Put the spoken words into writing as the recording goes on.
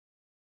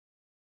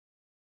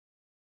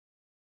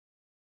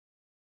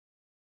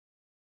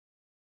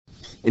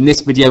In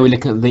this video we're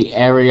looking at the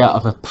area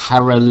of a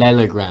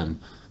parallelogram.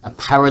 A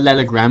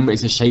parallelogram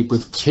is a shape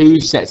with two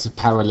sets of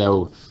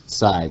parallel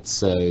sides.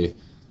 So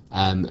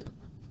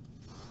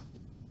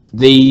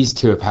these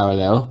two are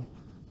parallel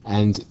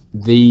and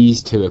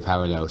these two are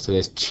parallel. So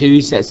there's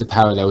two sets of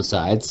parallel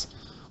sides,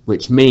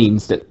 which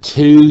means that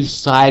two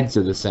sides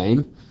are the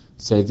same.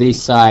 So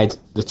this side,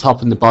 the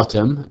top and the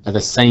bottom, are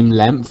the same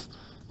length,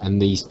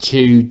 and these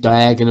two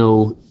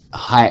diagonal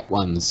height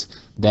ones,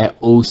 they're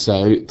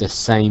also the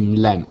same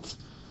length.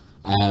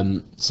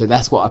 So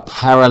that's what a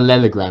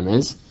parallelogram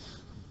is.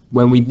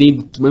 When we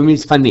need to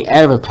find the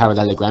area of a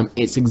parallelogram,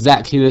 it's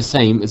exactly the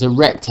same as a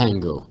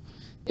rectangle.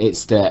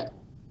 It's the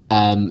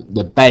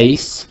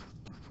base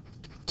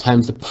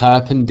times the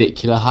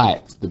perpendicular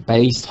height, the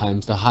base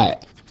times the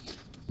height,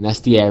 and that's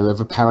the area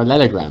of a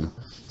parallelogram.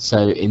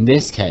 So in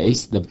this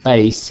case, the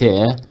base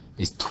here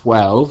is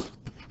 12,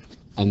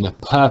 and the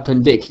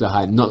perpendicular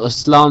height, not the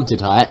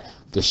slanted height,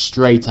 the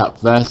straight up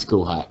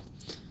vertical height,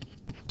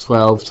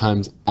 12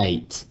 times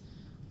 8.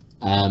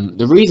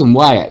 The reason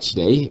why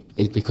actually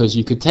is because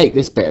you could take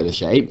this bit of the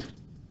shape,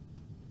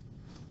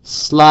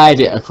 slide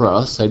it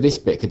across, so this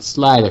bit could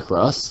slide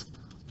across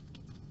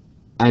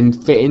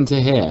and fit into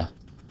here,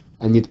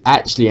 and you'd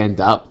actually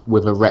end up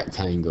with a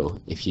rectangle.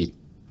 If you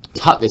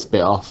cut this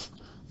bit off,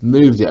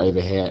 moved it over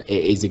here,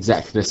 it is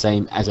exactly the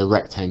same as a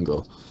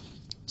rectangle.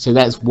 So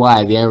that's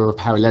why the area of a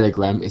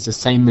parallelogram is the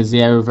same as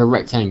the area of a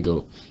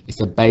rectangle. It's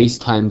the base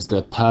times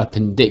the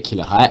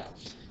perpendicular height,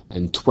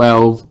 and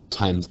 12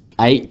 times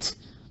 8.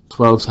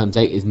 12 times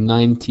 8 is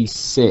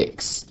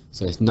 96.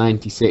 So it's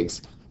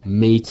 96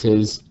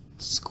 meters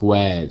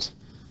squared.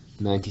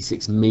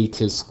 96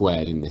 meters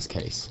squared in this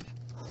case.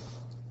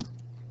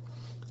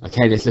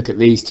 Okay, let's look at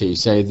these two.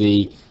 So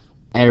the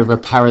area of a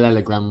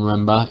parallelogram,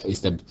 remember,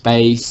 is the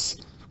base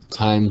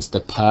times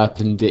the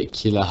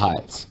perpendicular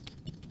height.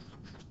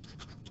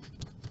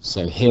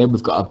 So here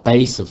we've got a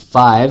base of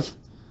 5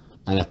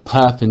 and a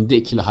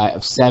perpendicular height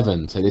of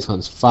 7. So this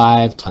one's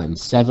 5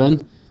 times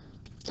 7,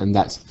 and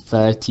that's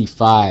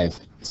 35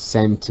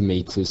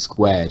 centimeters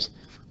squared.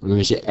 We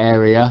measure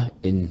area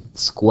in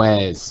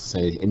squares, so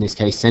in this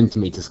case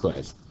centimeter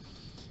squares.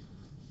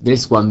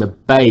 This one, the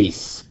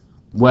base,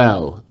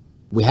 well,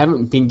 we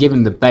haven't been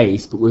given the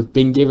base, but we've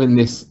been given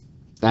this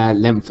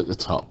length at the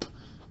top,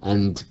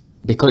 and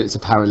because it's a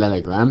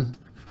parallelogram,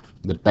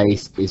 the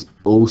base is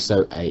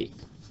also 8,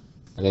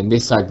 and then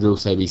this side would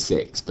also be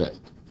 6, but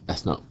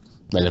that's not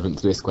relevant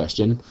to this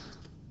question.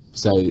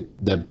 So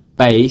the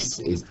base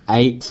is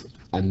 8,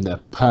 and the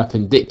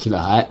perpendicular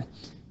height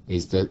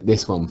is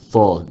this one,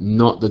 4,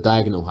 not the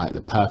diagonal height,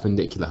 the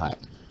perpendicular height.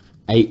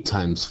 8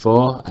 times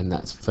 4, and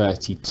that's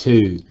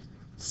 32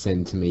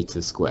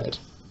 centimeters squared.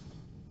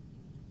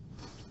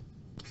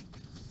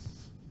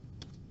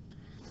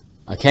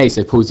 Okay,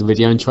 so pause the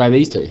video and try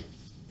these two.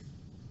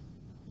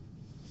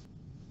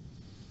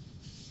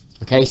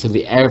 Okay, so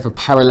the area of a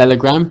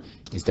parallelogram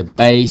is the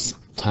base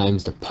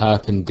times the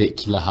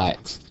perpendicular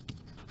height.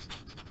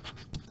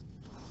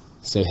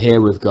 So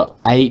here we've got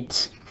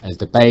 8 as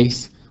the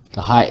base,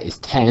 the height is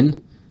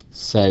 10,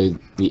 so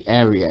the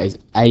area is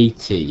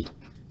 80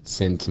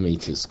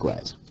 centimeters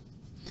squared.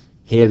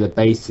 Here the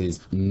base is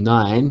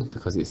 9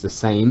 because it's the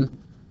same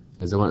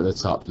as the one at the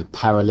top. The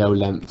parallel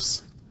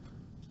lengths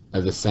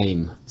are the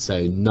same,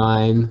 so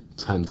 9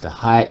 times the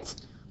height,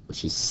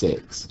 which is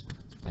 6,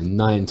 and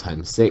 9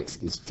 times 6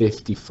 is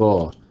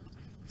 54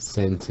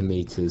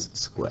 centimeters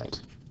squared.